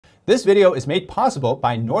This video is made possible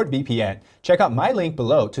by NordVPN. Check out my link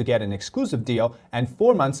below to get an exclusive deal and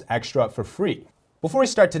 4 months extra for free. Before we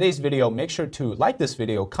start today's video, make sure to like this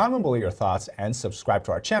video, comment below your thoughts, and subscribe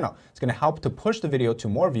to our channel. It's going to help to push the video to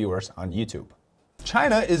more viewers on YouTube.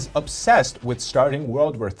 China is obsessed with starting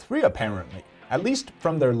World War III apparently, at least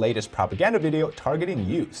from their latest propaganda video targeting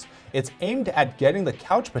youth. It's aimed at getting the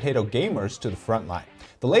couch potato gamers to the front line.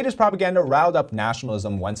 The latest propaganda riled up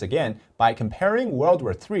nationalism once again by comparing World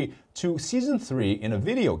War III to Season 3 in a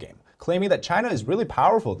video game, claiming that China is really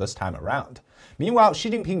powerful this time around. Meanwhile,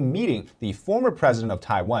 Xi Jinping meeting the former president of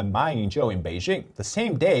Taiwan, Ma Ying-jeou, in Beijing the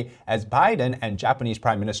same day as Biden and Japanese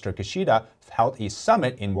Prime Minister Kishida held a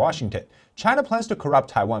summit in Washington. China plans to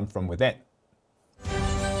corrupt Taiwan from within.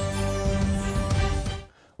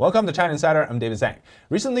 Welcome to China Insider, I'm David Zhang.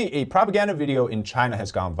 Recently, a propaganda video in China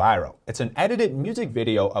has gone viral. It's an edited music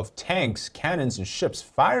video of tanks, cannons, and ships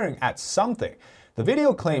firing at something. The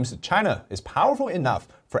video claims that China is powerful enough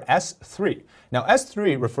for S3. Now,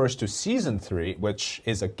 S3 refers to Season 3, which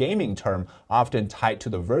is a gaming term often tied to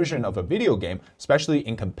the version of a video game, especially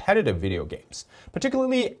in competitive video games,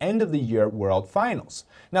 particularly end-of-the-year World Finals.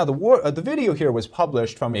 Now, the video here was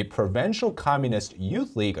published from a Provincial Communist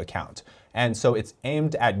Youth League account, and so it's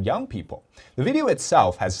aimed at young people. The video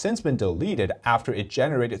itself has since been deleted after it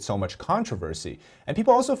generated so much controversy, and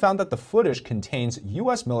people also found that the footage contains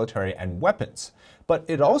US military and weapons. But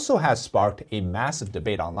it also has sparked a massive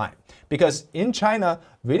debate online, because in China,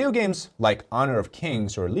 video games like Honor of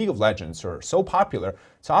Kings or League of Legends are so popular,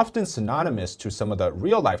 it's often synonymous to some of the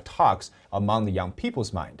real-life talks among the young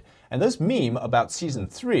people's mind. And this meme about Season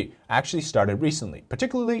 3 actually started recently,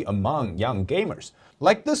 particularly among young gamers.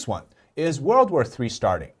 Like this one. Is World War III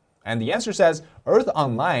starting? And the answer says Earth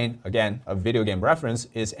Online, again, a video game reference,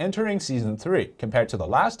 is entering Season 3. Compared to the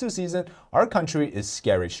last two seasons, our country is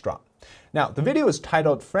scary strong. Now, the video is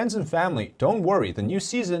titled Friends and Family, Don't Worry, the new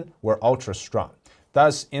season, we're ultra strong.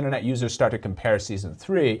 Thus, internet users start to compare Season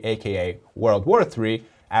 3, aka World War III,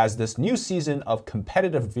 as this new season of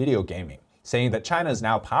competitive video gaming, saying that China is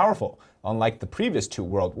now powerful, unlike the previous two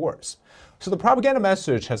world wars. So the propaganda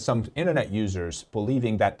message has some internet users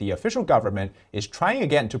believing that the official government is trying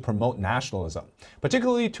again to promote nationalism,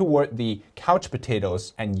 particularly toward the couch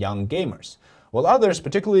potatoes and young gamers. While others,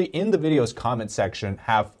 particularly in the video's comment section,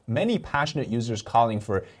 have many passionate users calling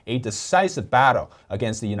for a decisive battle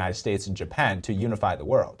against the United States and Japan to unify the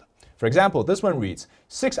world. For example, this one reads,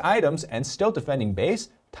 6 items and still defending base?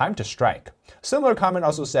 Time to strike. Similar comment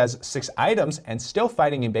also says 6 items and still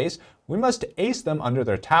fighting in base, we must ace them under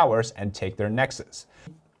their towers and take their nexus.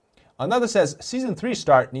 Another says Season 3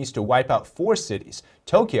 start needs to wipe out 4 cities,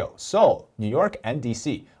 Tokyo, Seoul, New York, and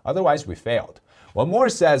DC, otherwise we failed. One more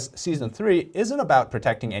says Season 3 isn't about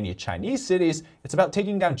protecting any Chinese cities, it's about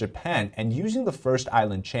taking down Japan and using the first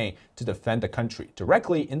island chain to defend the country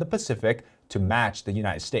directly in the Pacific to match the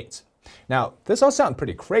United States. Now, this all sounds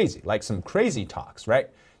pretty crazy, like some crazy talks, right?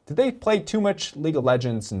 Did they play too much League of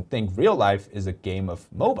Legends and think real life is a game of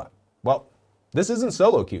MOBA? Well, this isn't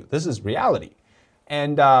solo queue, this is reality.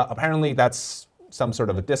 And apparently that's some sort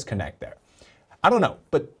of a disconnect there. I don't know,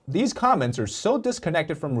 but these comments are so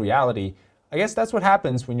disconnected from reality. I guess that's what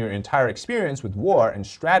happens when your entire experience with war and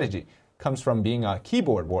strategy comes from being a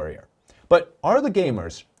keyboard warrior. But are the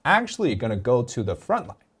gamers actually going to go to the front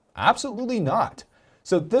line? Absolutely not.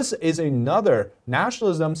 So this is another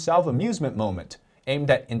nationalism self-amusement moment aimed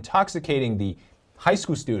at intoxicating the high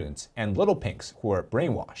school students and little pinks who are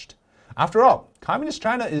brainwashed. After all, Communist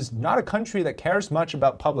China is not a country that cares much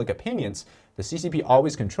about public opinions. The CCP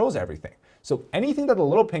always controls everything. So anything that the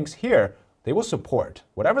little pinks hear, they will support,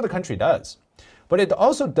 whatever the country does. But it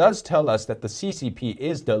also does tell us that the CCP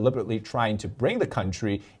is deliberately trying to bring the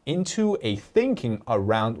country into a thinking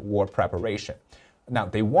around war preparation. Now,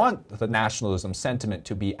 they want the nationalism sentiment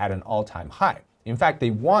to be at an all-time high. In fact,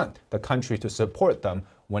 they want the country to support them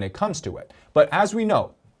when it comes to it. But as we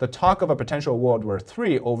know, the talk of a potential World War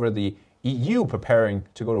III over the EU preparing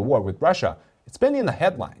to go to war with Russia, it's been in the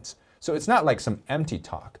headlines. So it's not like some empty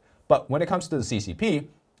talk. But when it comes to the CCP, it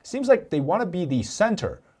seems like they want to be the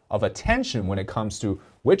center of attention when it comes to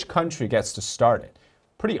which country gets to start it.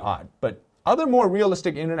 Pretty odd, but other more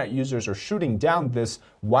realistic internet users are shooting down this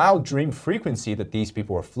wild dream frequency that these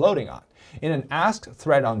people are floating on. In an Ask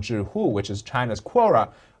thread on Zhihu, which is China's Quora,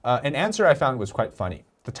 an answer I found was quite funny.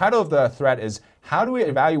 The title of the thread is, how do we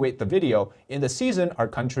evaluate the video? In the season, our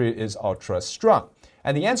country is ultra strong.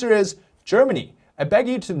 And the answer is, Germany. I beg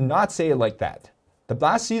you to not say it like that. The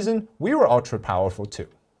last season, we were ultra powerful too.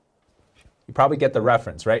 You probably get the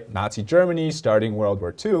reference, right? Nazi Germany starting World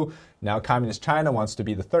War II. Now Communist China wants to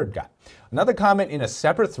be the third guy. Another comment in a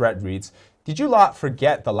separate thread reads, Did you lot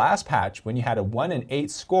forget the last patch when you had a 1-8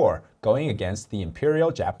 score going against the Imperial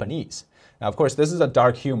Japanese? Now, of course, this is a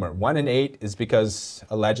dark humor. 1-8 is because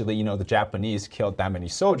allegedly, the Japanese killed that many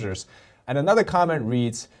soldiers. And another comment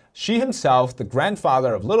reads, Xi himself, the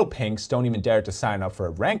grandfather of little pinks, don't even dare to sign up for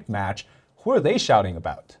a ranked match. Who are they shouting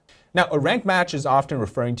about? Now, a ranked match is often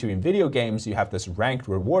referring to in video games, you have this ranked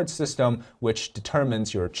reward system which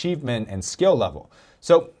determines your achievement and skill level.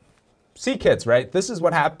 So, see kids, right? This is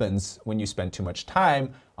what happens when you spend too much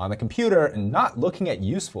time on the computer and not looking at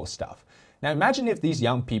useful stuff. Now imagine if these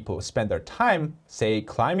young people spend their time, say,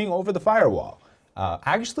 climbing over the firewall,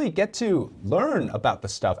 actually get to learn about the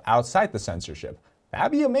stuff outside the censorship.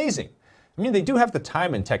 That'd be amazing. I mean, they do have the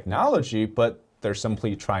time and technology, but they're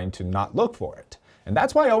simply trying to not look for it. And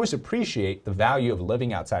that's why I always appreciate the value of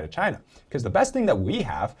living outside of China, because the best thing that we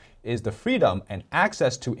have is the freedom and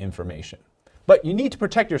access to information. But you need to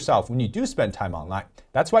protect yourself when you do spend time online.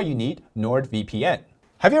 That's why you need NordVPN.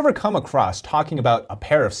 Have you ever come across talking about a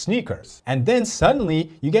pair of sneakers, and then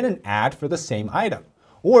suddenly you get an ad for the same item?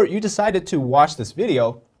 Or you decided to watch this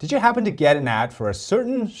video, did you happen to get an ad for a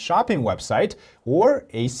certain shopping website or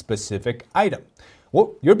a specific item?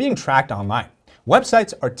 Well, you're being tracked online.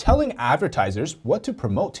 Websites are telling advertisers what to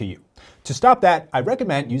promote to you. To stop that, I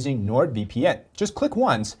recommend using NordVPN. Just click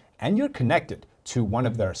once and you're connected to one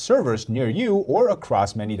of their servers near you or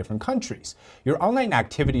across many different countries. Your online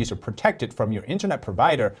activities are protected from your internet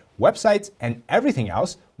provider, websites, and everything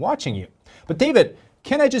else watching you. But David,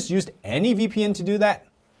 can I just use any VPN to do that?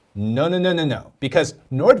 No, because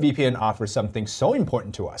NordVPN offers something so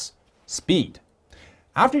important to us: speed.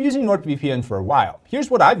 After using NordVPN for a while, here's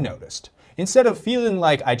what I've noticed. Instead of feeling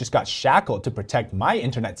like I just got shackled to protect my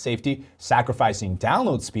internet safety, sacrificing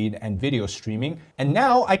download speed and video streaming, and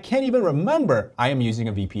now I can't even remember I am using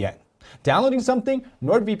a VPN. Downloading something,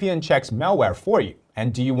 NordVPN checks malware for you.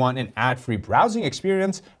 And do you want an ad-free browsing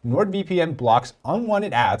experience? NordVPN blocks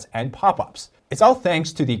unwanted ads and pop-ups. It's all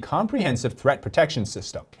thanks to the comprehensive threat protection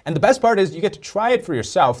system. And the best part is you get to try it for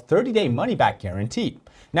yourself, 30-day money-back guaranteed.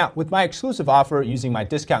 Now, with my exclusive offer using my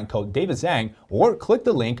discount code DavidZhang, or click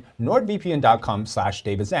the link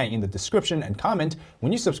nordvpn.com/DavidZhang in the description and comment,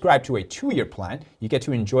 when you subscribe to a 2-year plan, you get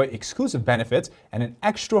to enjoy exclusive benefits and an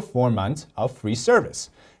extra 4 months of free service.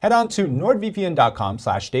 Head on to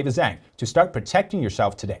nordvpn.com/DavidZhang to start protecting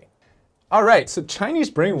yourself today. All right, so Chinese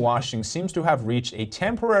brainwashing seems to have reached a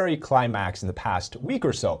temporary climax in the past week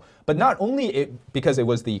or so, but not only because it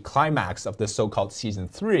was the climax of the so-called season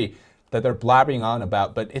 3, that they're blabbering on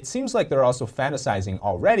about, but it seems like they're also fantasizing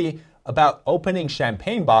already about opening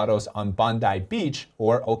champagne bottles on Bondi Beach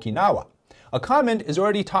or Okinawa. A comment is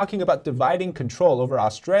already talking about dividing control over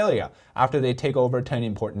Australia after they take over 10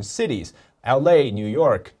 important cities: LA, New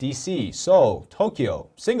York, DC, Seoul, Tokyo,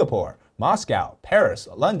 Singapore, Moscow, Paris,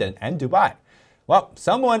 London, and Dubai. Well,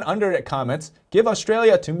 someone under it comments, "Give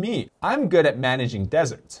Australia to me. I'm good at managing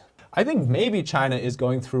deserts." I think maybe China is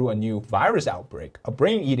going through a new virus outbreak, a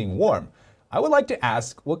brain-eating worm. I would like to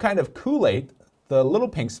ask what kind of Kool-Aid the little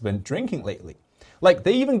pinks have been drinking lately. Like,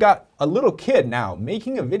 they even got a little kid now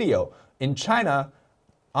making a video in China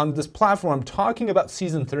on this platform talking about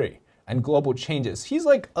season 3 and global changes. He's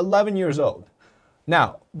like 11 years old.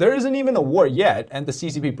 Now, there isn't even a war yet, and the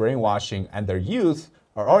CCP brainwashing and their youth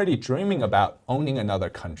are already dreaming about owning another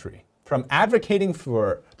country. From advocating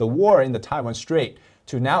for the war in the Taiwan Strait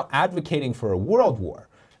to now advocating for a world war.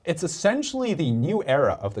 It's essentially the new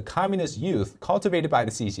era of the communist youth cultivated by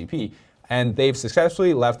the CCP, and they've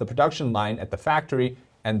successfully left the production line at the factory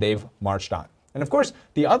and they've marched on. And of course,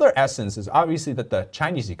 the other essence is obviously that the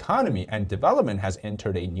Chinese economy and development has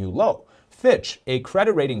entered a new low. Fitch, a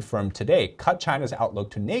credit rating firm today, cut China's outlook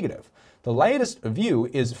to negative. The latest view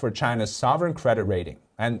is for China's sovereign credit rating,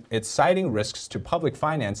 and it's citing risks to public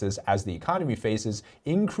finances as the economy faces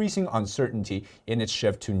increasing uncertainty in its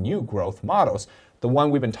shift to new growth models. The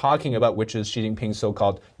one we've been talking about, which is Xi Jinping's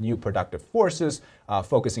so-called new productive forces,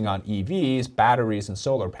 focusing on EVs, batteries, and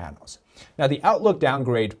solar panels. Now, the outlook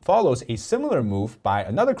downgrade follows a similar move by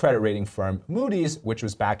another credit rating firm, Moody's, which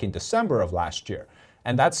was back in December of last year.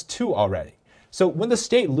 And that's 2 already. So when the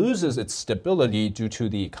state loses its stability due to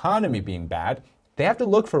the economy being bad, they have to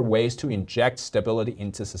look for ways to inject stability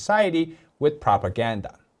into society with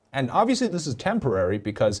propaganda. And obviously this is temporary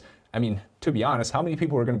because, I mean, to be honest, how many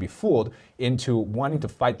people are going to be fooled into wanting to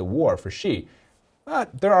fight the war for Xi?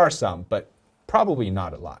 There are some, but probably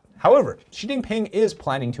not a lot. However, Xi Jinping is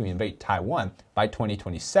planning to invade Taiwan by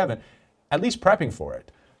 2027, at least prepping for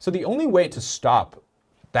it. So the only way to stop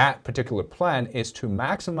that particular plan is to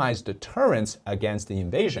maximize deterrence against the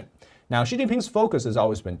invasion. Now, Xi Jinping's focus has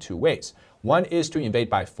always been 2 ways. One is to invade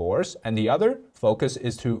by force, and the other focus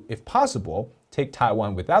is to, if possible, take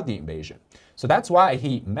Taiwan without the invasion. So that's why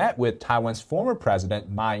he met with Taiwan's former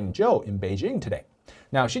president Ma Ying-jeou in Beijing today.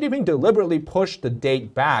 Now, Xi Jinping deliberately pushed the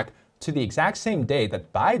date back to the exact same day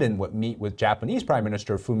that Biden would meet with Japanese Prime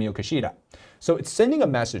Minister Fumio Kishida. So it's sending a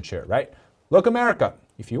message here, right? Look, America,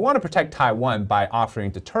 if you want to protect Taiwan by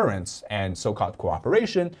offering deterrence and so-called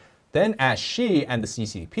cooperation, then as Xi and the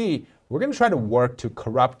CCP, we're going to try to work to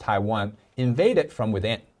corrupt Taiwan, invade it from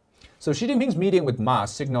within. So Xi Jinping's meeting with Ma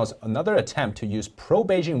signals another attempt to use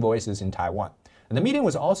pro-Beijing voices in Taiwan. And the meeting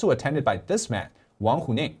was also attended by this man, Wang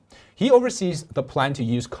Huning. He oversees the plan to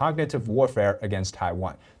use cognitive warfare against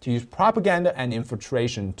Taiwan, to use propaganda and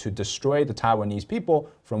infiltration to destroy the Taiwanese people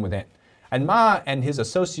from within. And Ma and his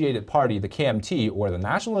associated party, the KMT, or the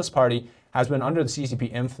Nationalist Party, has been under the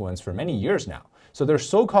CCP influence for many years now. So their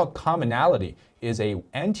so-called commonality is a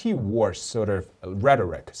anti-war sort of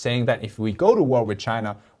rhetoric, saying that if we go to war with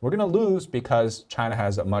China, we're going to lose because China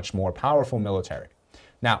has a much more powerful military.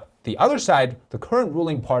 Now, the other side, the current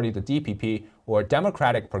ruling party, the DPP, or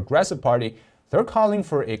Democratic Progressive Party, they're calling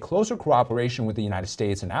for a closer cooperation with the United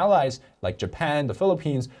States and allies like Japan, the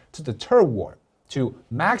Philippines, to deter war, to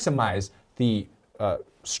maximize the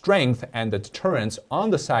strength and the deterrence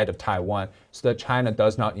on the side of Taiwan so that China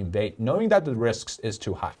does not invade, knowing that the risks is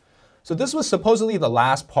too high. So this was supposedly the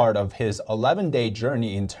last part of his 11-day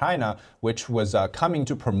journey in China, which was coming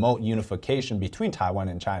to promote unification between Taiwan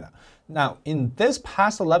and China. Now, in this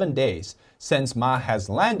past 11 days, since Ma has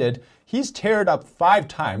landed, he's teared up 5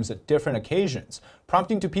 times at different occasions,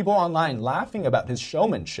 prompting to people online laughing about his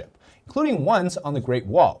showmanship, including once on the Great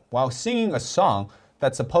Wall, while singing a song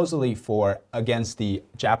that's supposedly against the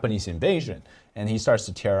Japanese invasion, and he starts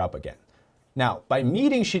to tear up again. Now, by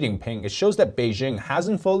meeting Xi Jinping, it shows that Beijing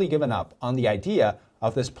hasn't fully given up on the idea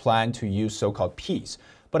of this plan to use so-called peace.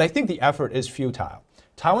 But I think the effort is futile.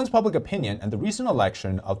 Taiwan's public opinion and the recent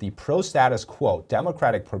election of the pro-status quo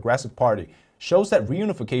Democratic Progressive Party shows that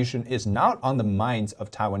reunification is not on the minds of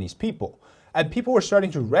Taiwanese people. And people are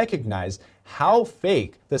starting to recognize how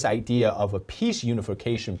fake this idea of a peace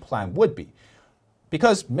unification plan would be.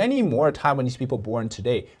 Because many more Taiwanese people born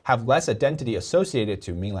today have less identity associated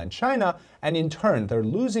to mainland China, and in turn, they're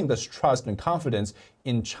losing this trust and confidence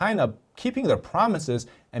in China keeping their promises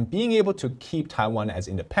and being able to keep Taiwan as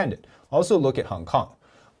independent. Also look at Hong Kong.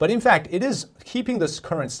 But in fact, it is keeping this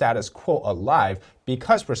current status quo alive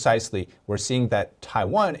because precisely we're seeing that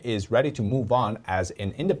Taiwan is ready to move on as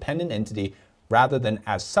an independent entity rather than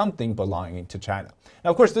as something belonging to China.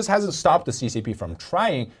 Now, of course, this hasn't stopped the CCP from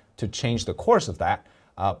trying to change the course of that,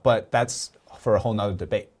 but that's for a whole nother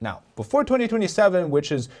debate. Now, before 2027,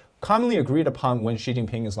 which is commonly agreed upon when Xi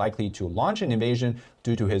Jinping is likely to launch an invasion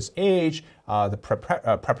due to his age, the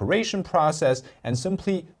preparation process, and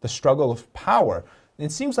simply the struggle of power,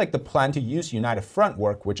 it seems like the plan to use United Front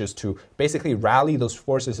work, which is to basically rally those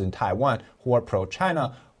forces in Taiwan who are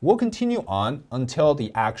pro-China, will continue on until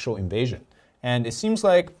the actual invasion. And it seems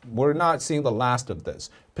like we're not seeing the last of this,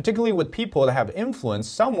 particularly with people that have influence,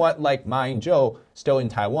 somewhat like Ma Ying-jeou still in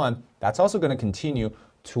Taiwan. That's also going to continue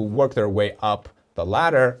to work their way up the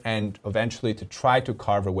ladder and eventually to try to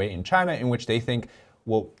carve a way in China in which they think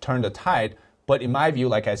will turn the tide. But in my view,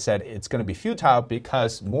 like I said, it's going to be futile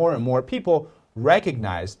because more and more people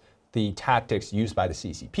recognize the tactics used by the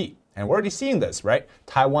CCP. And we're already seeing this, right?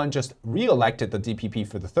 Taiwan just re-elected the DPP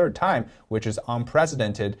for the 3rd time, which is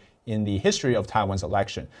unprecedented in the history of Taiwan's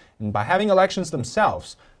election. And by having elections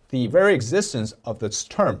themselves, the very existence of this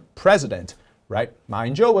term, president, right? Ma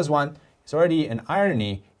Ying-jeou was one. It's already an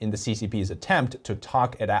irony in the CCP's attempt to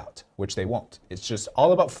talk it out, which they won't. It's just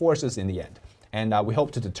all about forces in the end. And we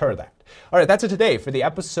hope to deter that. All right, that's it today for the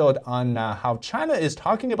episode on how China is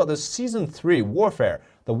talking about the Season 3 warfare,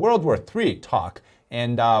 the World War III talk,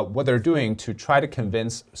 and what they're doing to try to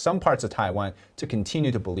convince some parts of Taiwan to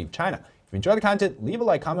continue to believe China. If you enjoy the content, leave a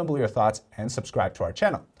like, comment below your thoughts, and subscribe to our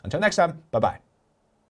channel. Until next time, bye-bye.